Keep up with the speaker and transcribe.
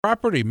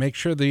property. Make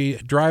sure the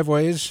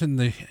driveways and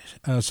the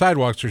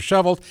sidewalks are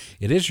shoveled.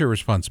 It is your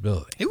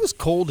responsibility. It was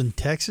cold in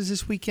Texas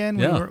this weekend.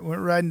 Yeah. We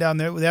were riding down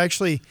there. We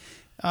actually,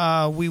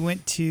 we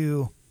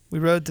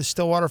rode the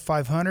Stillwater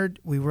 500.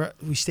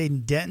 We stayed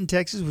in Denton,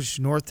 Texas, which is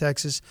North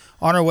Texas,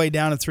 on our way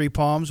down to Three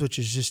Palms, which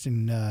is just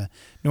in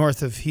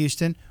north of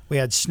Houston. We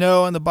had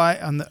snow on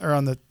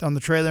the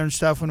trailer and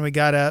stuff when we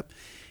got up.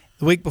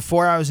 The week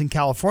before, I was in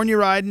California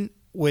riding,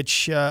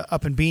 which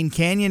up in Bean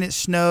Canyon it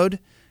snowed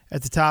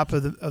at the top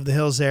of the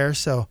hills there.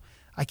 So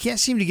I can't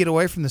seem to get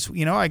away from this.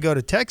 You know, I go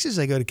to Texas,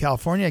 I go to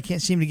California. I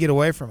can't seem to get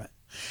away from it.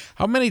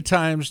 How many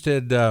times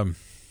did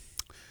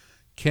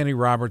Kenny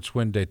Roberts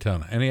win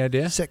Daytona? Any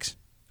idea? 6.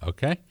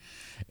 Okay.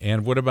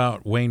 And what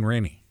about Wayne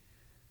Rainey?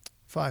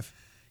 5.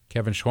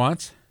 Kevin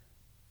Schwantz?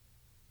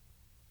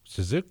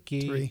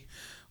 Suzuki? 3.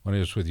 When he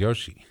was with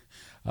Yoshi.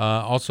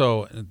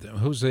 Also,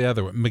 who's the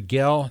other one?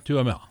 Miguel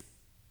Duhamel?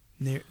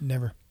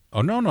 Never.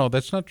 Oh, no,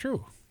 that's not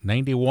true.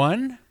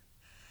 91?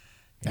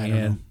 I don't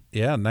know.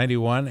 Yeah,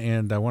 91,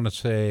 and I want to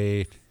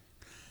say...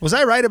 Was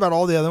I right about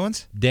all the other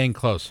ones? Dang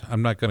close.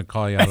 I'm not going to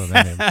call you out on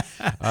that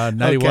name.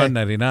 91, Okay.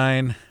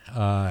 99,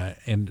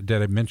 and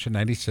did I mention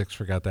 96?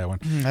 Forgot that one.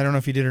 I don't know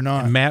if you did or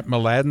not. Matt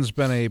Milladin's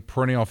been a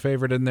perennial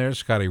favorite in there.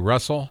 Scotty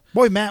Russell.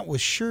 Boy, Matt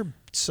was sure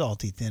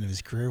salty at the end of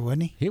his career,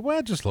 wasn't he? He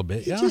was just a little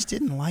bit, He yeah. just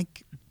didn't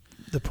like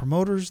the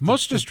promoters.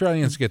 Most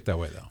Australians get that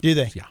way, though. Do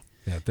they?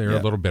 Yeah, they're a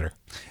little bitter.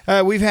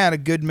 We've had a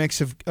good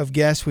mix of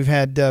guests. We've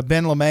had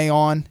Ben LeMay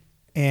on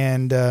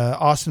and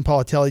Austin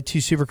Politelli, 2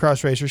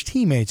 Supercross racers,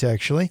 teammates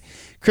actually.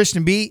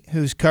 Kristen Beat,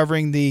 who's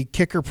covering the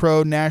Kicker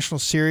Pro National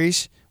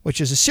Series,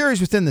 which is a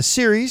series within the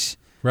series.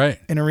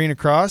 Right. In Arena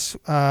Cross.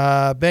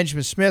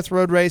 Benjamin Smith,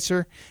 road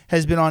racer,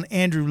 has been on.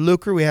 Andrew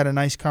Luker. We had a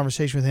nice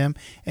conversation with him.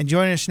 And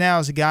joining us now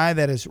is a guy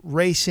that is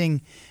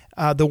racing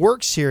the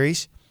Works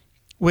Series,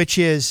 which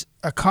is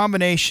a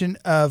combination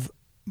of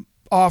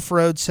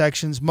off-road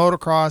sections,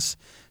 motocross,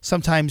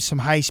 sometimes some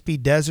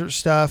high-speed desert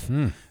stuff,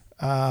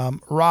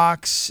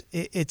 rocks.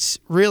 It's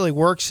really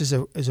Works is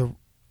a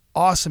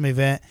awesome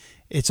event.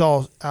 It's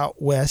all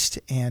out west,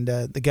 and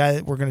the guy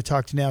that we're going to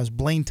talk to now is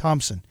Blayne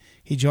Thompson.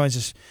 He joins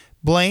us.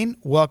 Blayne,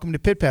 welcome to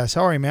Pit Pass.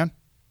 How are you, man?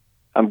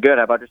 I'm good.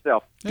 How about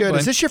yourself? Good.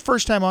 Is this your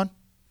first time on?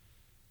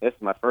 This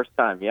is my first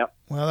time, yep.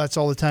 Well, that's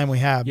all the time we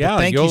have. Yeah, but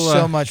thank you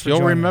so much for joining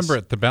us. You'll remember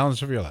it the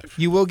balance of your life.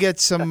 You will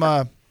get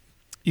some,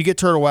 you get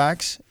turtle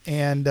wax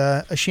and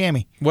a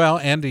chamois. Well,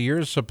 and a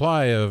year's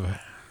supply of...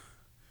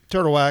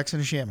 Turtle wax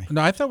and a chamois.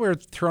 No, I thought we were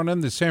throwing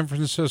in the San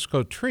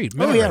Francisco treat.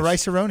 Oh, yeah,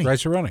 rice-a-roni.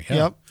 Rice-a-roni,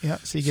 yeah.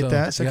 Yep, so you get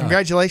that. So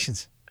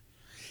congratulations.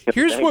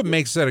 Here's what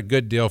makes that a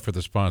good deal for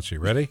the sponsor.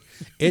 You ready?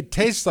 It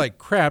tastes like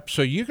crap,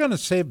 so you're going to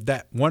save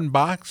that one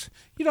box.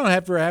 You don't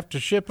have to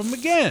ship them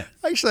again.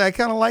 Actually, I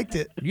kind of liked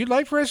it. You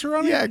like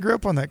rice-a-roni? Yeah, I grew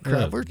up on that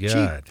crap. Oh, We're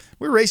God. cheap.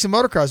 We're racing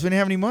motocross. We didn't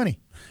have any money.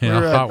 Yeah,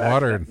 hot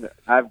water.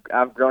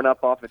 I've grown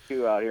up off of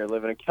 2 out here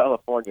living in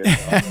California.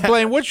 So.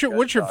 Blayne, what's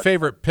your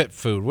favorite pit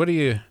food? What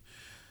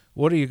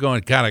are you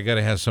going, God, I got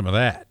to have some of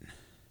that?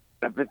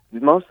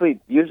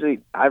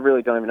 Usually, I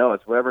really don't even know.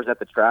 It's whatever's at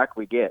the track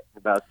we get.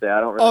 About that, I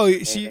don't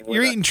really. Oh, so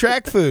you're eating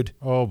track food.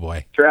 Oh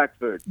boy, track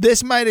food.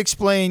 This might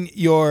explain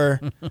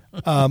your.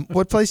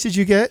 What place did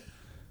you get?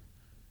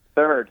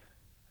 3rd.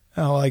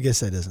 Oh, I guess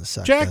that doesn't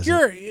suck. Jack, does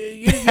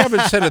you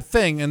haven't said a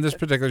thing in this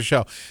particular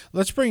show.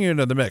 Let's bring you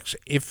into the mix.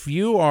 If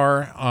you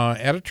are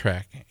at a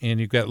track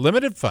and you've got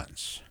limited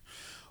funds,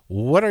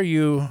 what are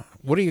you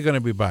going to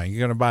be buying? You're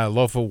going to buy a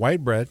loaf of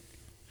white bread.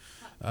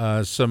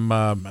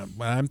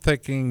 I'm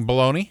thinking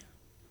bologna.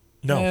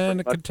 No. And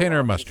a container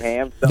of mustard.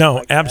 Ham, No,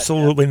 like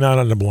absolutely not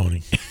on the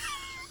bologna.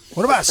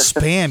 What about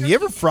Spam? You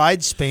ever fried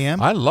Spam?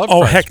 I love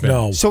Oh, fried heck Spam.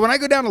 no. So when I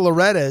go down to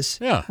Loretta's,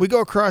 Yeah. we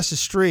go across the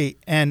street,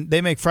 and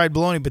they make fried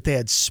bologna, but they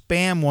had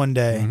Spam one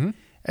day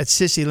at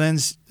Sissy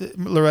Lynn's,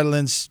 Loretta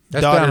Lynn's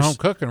That's daughter's. down home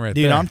cooking right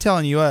Dude, there. I'm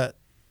telling you what,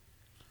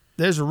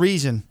 there's a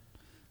reason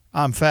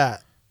I'm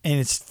fat, and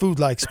it's food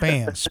like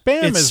Spam.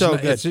 Spam it's is so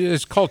good.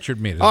 It's cultured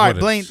meat. Is All right, what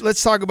it Blayne, is.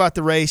 let's talk about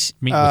the race.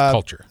 Meat with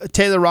culture.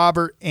 Taylor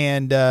Robert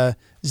and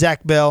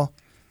Zach Bell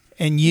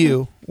and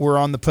you were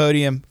on the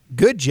podium.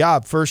 Good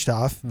job, first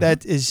off.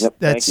 That is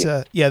thank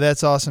you.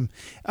 that's awesome.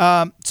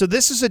 So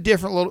this is a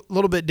different,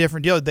 little bit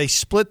different deal. They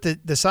split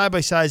the side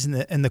by sides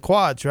and the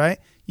quads, right?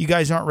 You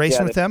guys aren't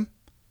racing with them?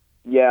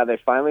 Yeah, they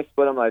finally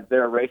split them. Like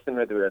they're racing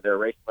with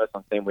us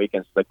on the same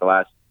weekends for like the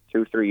last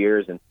 2-3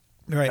 years, and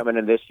Right. coming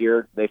in this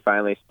year, they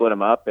finally split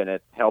them up, and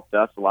it helped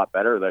us a lot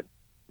better. That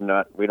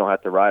we don't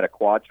have to ride a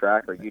quad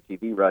track or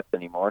UTV ruts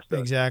anymore. So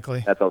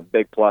Exactly. that's a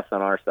big plus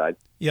on our side.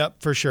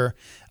 Yep, for sure.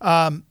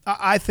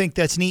 I think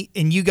that's neat.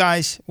 And you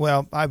guys,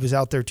 well, I was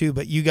out there too,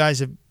 but you guys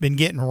have been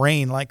getting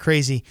rain like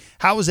crazy.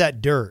 How was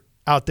that dirt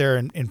out there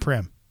in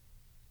Prim?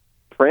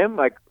 Prim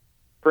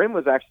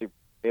was actually,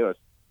 it was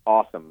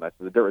awesome.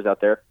 The dirt was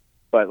out there,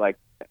 but like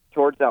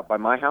towards out by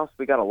my house,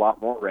 we got a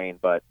lot more rain.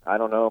 But I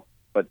don't know.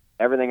 But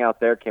everything out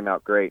there came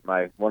out great.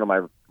 One of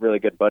my really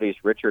good buddies,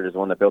 Richard, is the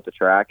one that built the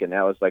track, and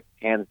that was like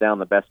hands down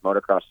the best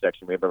motocross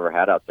section we've ever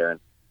had out there.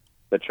 And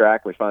the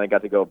track, we finally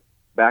got to go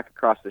back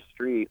across the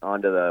street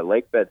onto the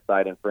lake bed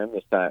side in Prim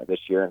this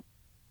year, and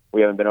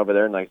we haven't been over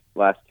there in like the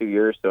last 2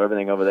 years, so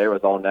everything over there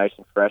was all nice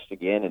and fresh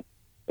again, and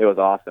it was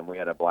awesome. We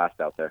had a blast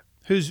out there.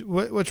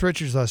 What's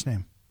Richard's last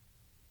name?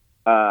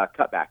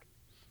 Cutback.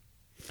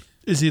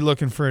 Is he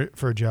looking for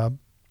a job?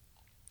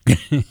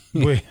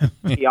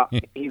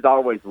 He's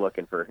always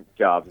looking for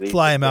jobs.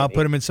 Fly him out,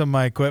 put him in some of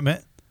my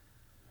equipment.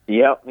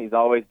 Yep, he's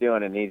always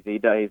doing it.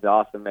 He's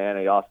awesome, man.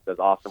 He also does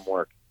awesome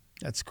work.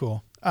 That's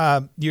cool.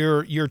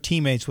 Your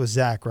teammates with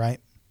Zach, right?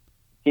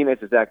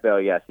 Teammates with Zach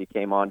Bell, yes. He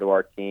came onto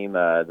our team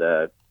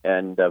the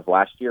end of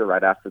last year,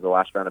 right after the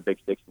last round of Big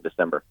Sticks in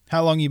December.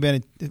 How long you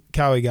been a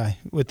Cowie guy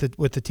with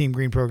the Team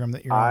Green program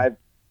that you're on?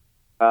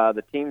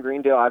 The Team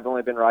Green deal, I've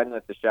only been riding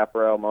at the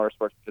Chaparral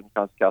Motorsports Precision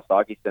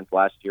Kawasaki since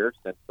last year,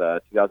 since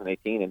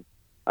 2018, and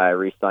I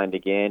re-signed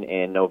again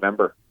in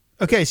November.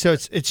 Okay, so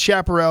it's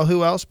Chaparral.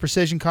 Who else?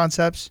 Precision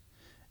Concepts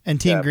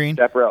and Team Green?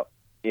 Chaparral.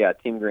 Yeah,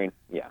 Team Green.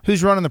 Yeah.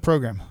 Who's running the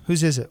program?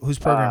 Whose is it? Whose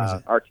program is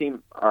it? Our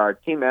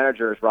team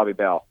manager is Robbie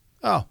Bell.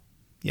 Oh,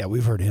 yeah,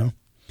 we've heard of him.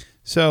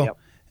 So,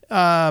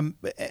 yep.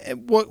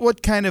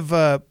 What kind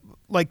of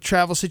like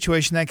travel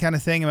situation, that kind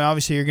of thing? I mean,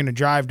 obviously you're going to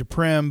drive to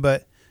Prim,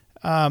 but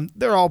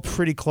they're all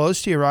pretty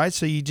close to you, right?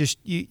 So you just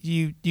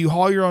you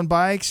haul your own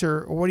bikes,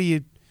 or what do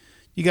you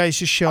guys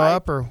just show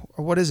up, or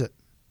what is it?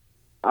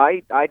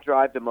 I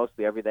drive to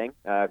mostly everything.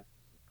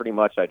 Pretty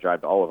much I drive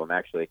to all of them,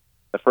 actually.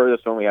 The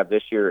furthest one we have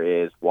this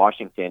year is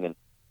Washington, and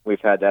we've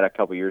had that a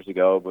couple years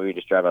ago, but we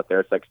just drive out there.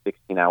 It's like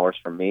 16 hours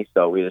from me,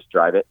 so we just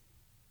drive it.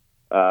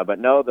 But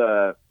no,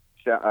 the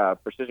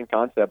Precision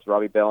Concepts,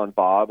 Robbie Bell and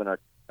Bob and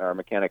our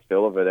mechanic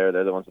Phil over there,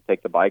 they're the ones that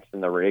take the bikes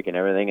and the rig and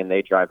everything, and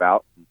they drive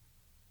out.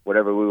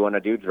 Whatever we want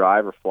to do,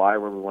 drive or fly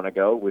where we want to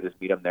go, we just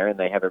meet them there, and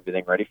they have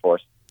everything ready for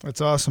us.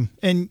 That's awesome.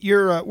 And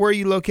you're where are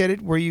you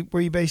located? Where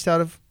are you based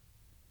out of?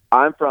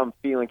 I'm from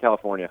Phelan,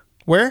 California.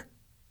 Where?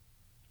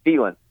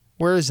 Phelan.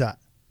 Where is that?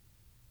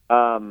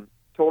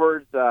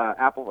 Towards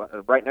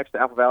right next to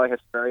Apple Valley,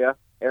 Hesperia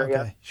area.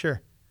 Okay,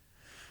 sure.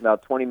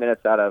 About 20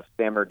 minutes out of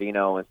San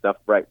Bernardino and stuff.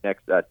 Right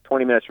next,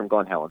 20 minutes from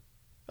Glen Helen.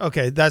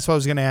 Okay, that's what I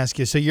was going to ask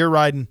you. So you're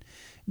riding.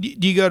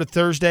 Do you go to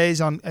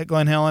Thursdays at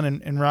Glen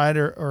Helen and ride,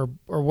 or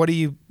what do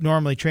you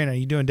normally train on? Are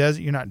you doing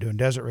desert? You're not doing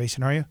desert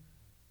racing, are you?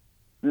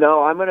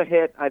 No, I'm gonna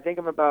hit. I think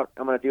I'm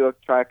gonna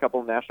try a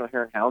couple of National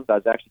Hare and Hounds. I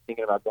was actually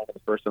thinking about going to the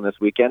first one this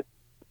weekend,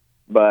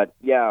 but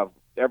yeah,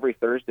 every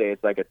Thursday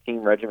it's like a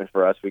team regimen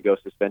for us. We go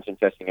suspension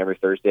testing every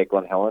Thursday at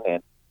Glen Helen,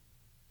 and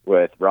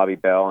with Robbie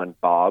Bell and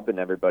Bob and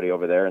everybody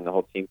over there, and the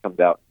whole team comes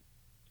out.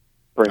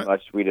 Pretty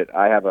much,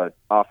 I have an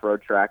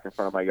off-road track in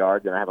front of my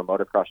yard, and I have a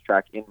motocross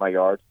track in my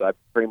yard, so I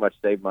pretty much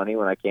save money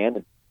when I can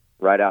and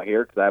ride out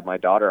here because I have my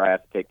daughter I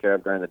have to take care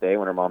of during the day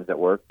when her mom's at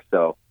work.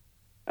 So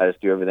I just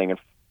do everything in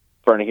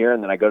front of here,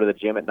 and then I go to the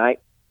gym at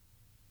night.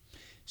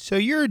 So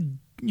you're daddy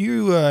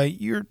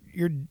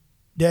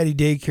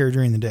daycare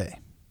during the day.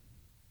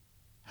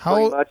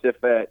 Pretty much,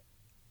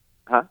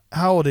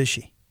 How old is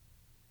she?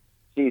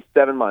 She's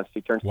 7 months.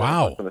 She turns 7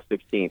 Wow. months on the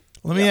 16th.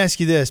 Let me ask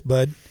you this,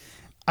 bud.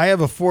 I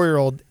have a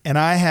 4-year-old, and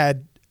I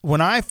had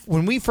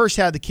when we first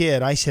had the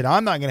kid, I said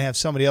I'm not going to have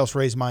somebody else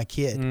raise my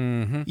kid.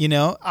 Mm-hmm. You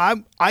know,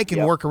 I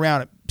can work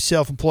around it.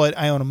 Self-employed.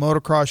 I own a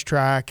motocross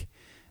track.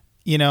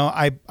 You know,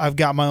 I've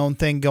got my own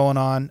thing going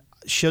on.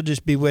 She'll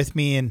just be with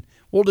me, and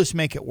we'll just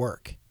make it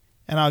work.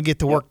 And I'll get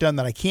the work done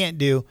that I can't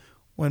do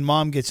when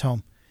mom gets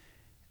home.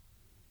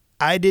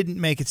 I didn't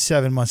make it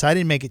 7 months. I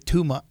didn't make it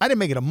 2 months. I didn't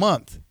make it a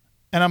month.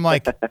 And I'm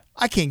like,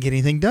 I can't get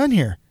anything done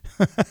here.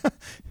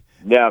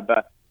 Yeah,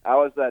 but I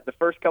was the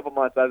first couple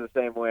months I was the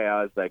same way.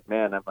 I was like,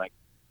 man, I'm like,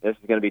 this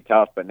is going to be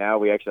tough. But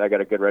now I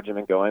got a good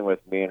regimen going with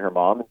me and her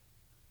mom,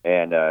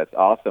 and it's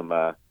awesome.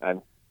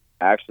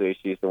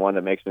 She's the one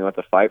that makes me want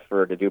to fight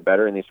to do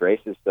better in these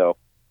races. So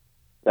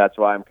that's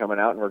why I'm coming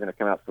out, and we're going to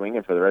come out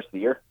swinging for the rest of the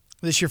year.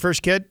 This your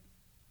first kid?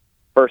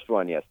 First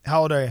one, yes.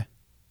 How old are you?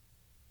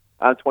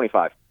 I'm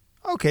 25.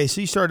 Okay,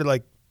 so you started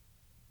like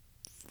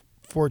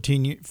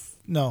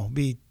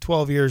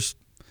 12 years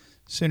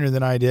sooner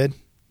than I did.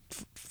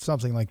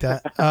 Something like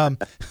that.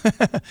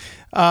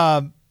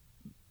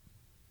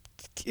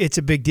 It's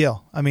a big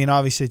deal. I mean,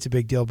 obviously it's a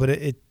big deal, but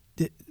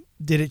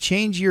did it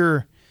change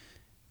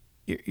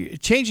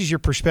it changes your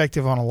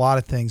perspective on a lot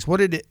of things.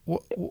 What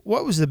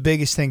was the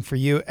biggest thing for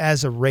you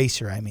as a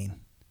racer? I mean,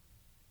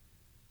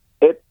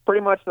 it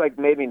pretty much like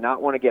made me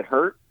not want to get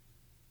hurt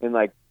and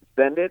like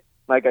send it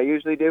like I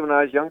usually did when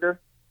I was younger,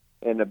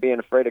 and not being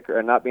afraid of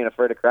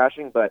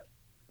crashing. But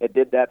it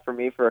did that for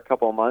me for a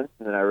couple of months,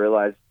 and then I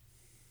realized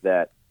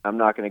that I'm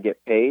not going to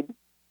get paid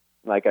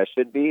like I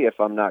should be if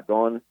I'm not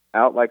going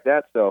out like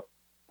that. So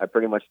I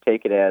pretty much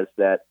take it as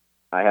that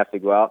I have to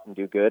go out and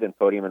do good and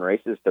podium in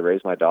races to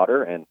raise my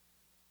daughter. And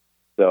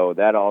so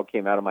that all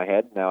came out of my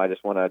head. Now I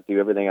just want to do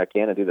everything I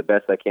can and do the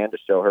best I can to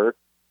show her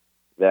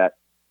that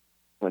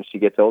when she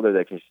gets older,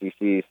 that she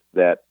sees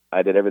that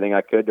I did everything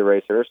I could to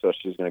raise her. So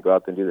she's going to go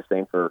out and do the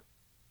same for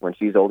when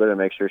she's older to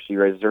make sure she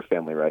raises her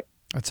family right.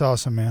 That's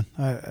awesome, man.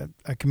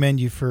 I commend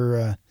you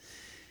for,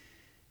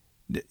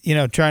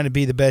 trying to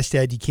be the best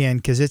dad you can,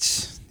 because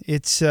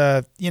it's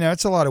a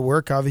lot of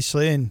work,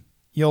 obviously, and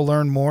you'll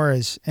learn more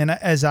as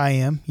I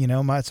am.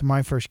 It's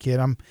my first kid.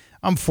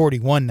 I'm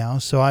 41 now,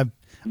 so I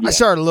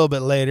started a little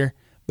bit later,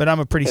 but I'm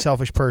a pretty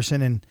selfish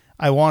person, and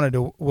I wanted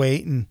to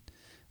wait, and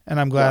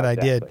I'm glad I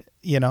did.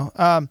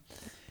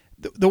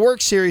 The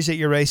work series that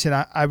you're racing,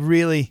 I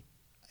really,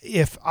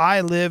 if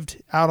I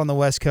lived out on the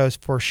West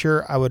Coast, for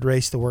sure, I would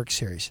race the work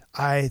series.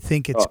 I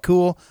think it's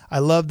cool. I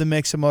love the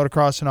mix of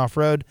motocross and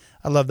off-road.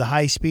 I love the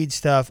high-speed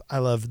stuff. I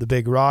love the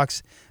big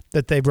rocks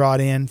that they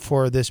brought in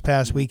for this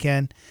past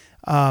weekend.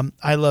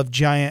 I love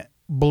giant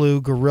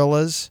blue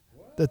gorillas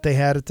that they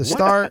had at the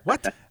start.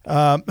 What?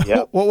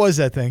 What was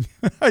that thing?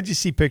 I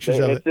just see pictures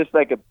of it.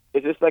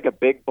 It's just like a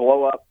big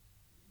blow-up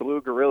blue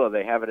gorilla.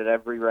 They have it at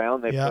every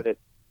round. They put it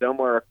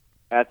somewhere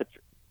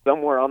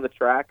on the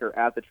track or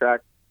at the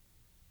track,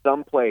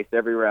 someplace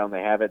every round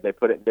they have it. They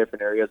put it in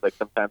different areas. Like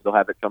sometimes they'll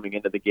have it coming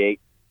into the gate.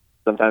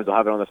 Sometimes they'll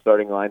have it on the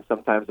starting line.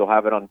 Sometimes they'll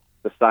have it on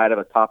the side of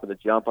the top of the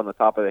jump on the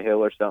top of the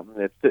hill or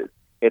something.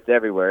 It's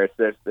everywhere.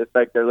 It's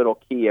like their little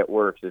key at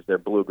Works is their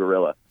blue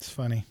gorilla. It's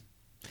funny.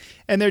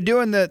 And they're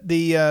doing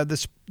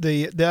the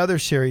other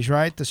series,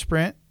 right? The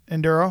Sprint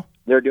Enduro.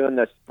 They're doing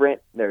the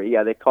Sprint.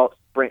 They call it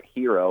Sprint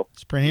Hero.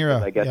 Sprint Hero.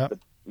 I guess.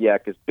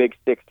 Because Big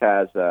Six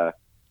has the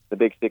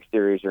Big Six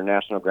Series or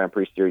National Grand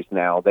Prix Series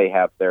now. They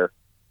have their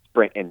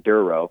Sprint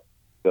Enduro,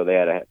 so they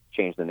had to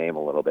change the name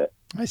a little bit.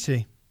 I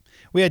see.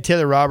 We had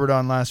Taylor Robert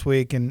on last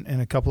week, and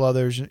a couple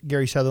others.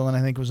 Gary Sutherland,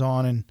 I think, was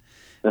on, and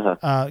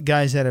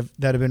guys that have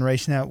been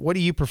racing that. What do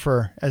you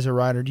prefer as a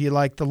rider? Do you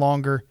like the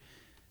longer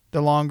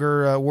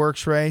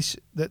works race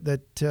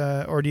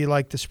or do you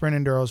like the Sprint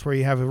Enduros where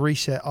you have a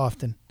reset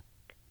often?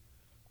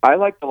 I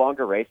like the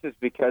longer races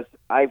because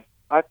I've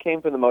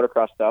came from the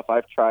motocross stuff.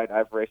 I've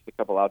raced a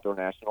couple outdoor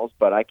nationals,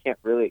 but I can't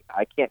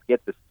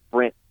get the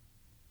sprint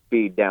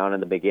speed down in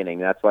the beginning.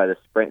 That's why the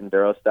Sprint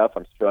Enduro stuff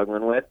I'm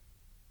struggling with.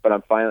 But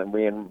I'm finally,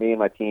 me and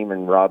my team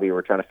and Robbie,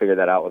 we're trying to figure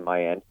that out with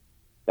my end.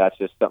 That's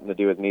just something to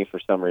do with me for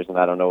some reason.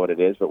 I don't know what it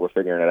is, but we're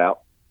figuring it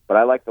out. But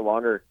I like the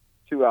longer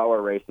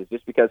 2-hour races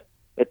just because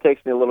it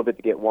takes me a little bit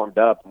to get warmed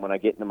up. And when I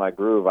get into my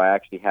groove, I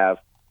actually have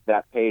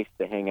that pace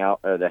to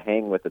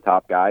hang with the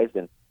top guys.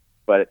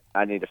 But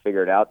I need to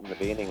figure it out in the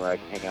beginning where I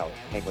can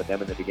hang with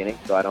them in the beginning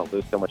so I don't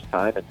lose so much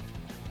time. And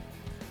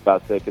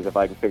about to say, because if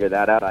I can figure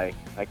that out, I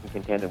can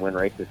contend and win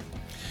races.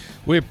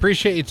 We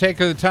appreciate you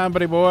taking the time,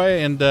 buddy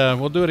boy, and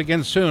we'll do it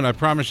again soon. I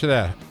promise you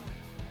that.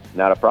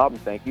 Not a problem.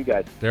 Thank you,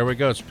 guys. There we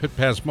go. It's Pit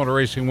Pass Motor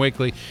Racing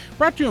Weekly,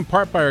 brought to you in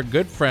part by our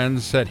good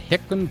friends at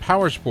Hicklin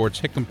Power Sports.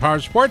 Hicklin Power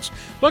Sports.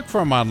 Look for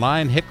them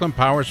online,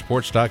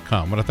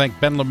 hicklinpowersports.com. I want to thank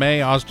Ben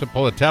LeMay, Austin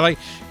Politelli,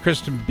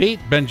 Kristen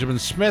Beat, Benjamin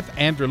Smith,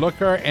 Andrew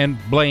Looker, and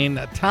Blayne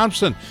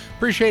Thompson.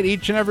 Appreciate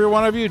each and every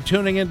one of you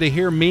tuning in to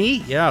hear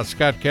me. Yeah,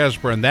 Scott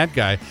Casper and that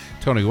guy,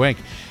 Tony Wink.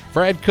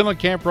 For Ed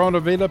Kuhlenkamp,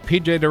 Rona Vila,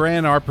 PJ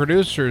Duran, our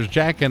producers,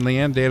 Jack and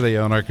Leanne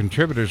DeLeon, our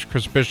contributors,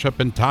 Chris Bishop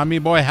and Tommy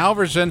Boy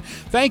Halverson,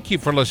 thank you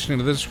for listening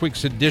to this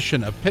week's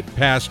edition of Pit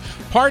Pass,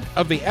 part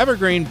of the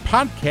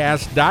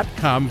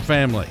EvergreenPodcast.com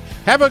family.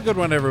 Have a good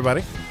one,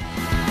 everybody.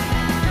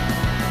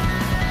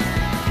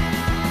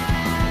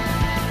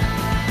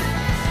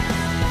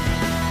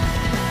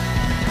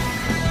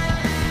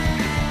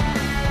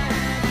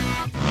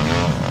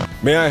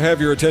 May I have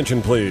your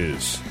attention,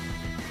 please?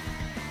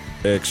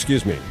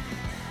 Excuse me.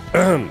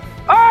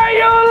 Are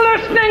you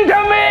listening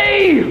to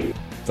me?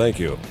 Thank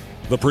you.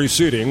 The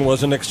preceding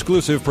was an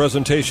exclusive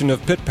presentation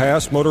of Pit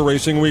Pass Motor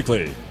Racing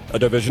Weekly, a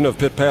division of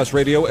Pit Pass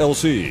Radio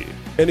LC.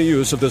 Any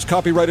use of this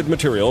copyrighted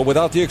material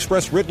without the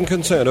express written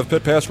consent of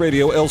Pit Pass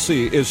Radio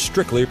LC is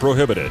strictly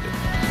prohibited.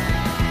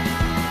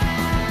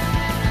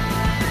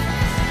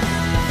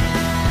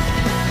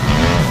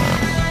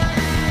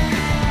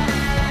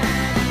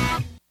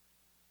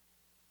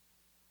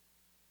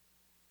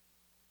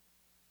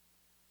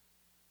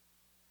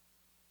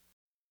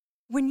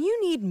 When you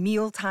need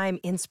mealtime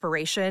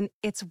inspiration,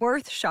 it's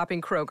worth shopping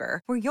Kroger,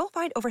 where you'll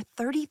find over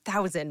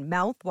 30,000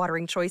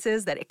 mouth-watering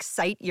choices that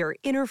excite your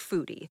inner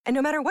foodie. And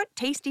no matter what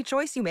tasty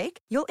choice you make,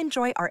 you'll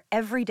enjoy our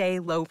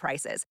everyday low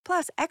prices,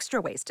 plus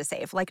extra ways to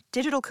save, like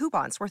digital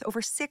coupons worth over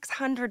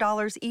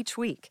 $600 each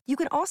week. You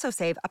can also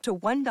save up to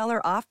 $1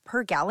 off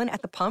per gallon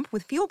at the pump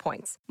with fuel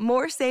points.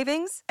 More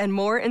savings and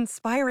more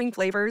inspiring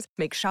flavors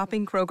make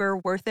shopping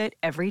Kroger worth it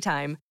every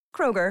time.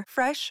 Kroger,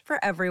 fresh for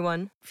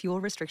everyone.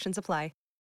 Fuel restrictions apply.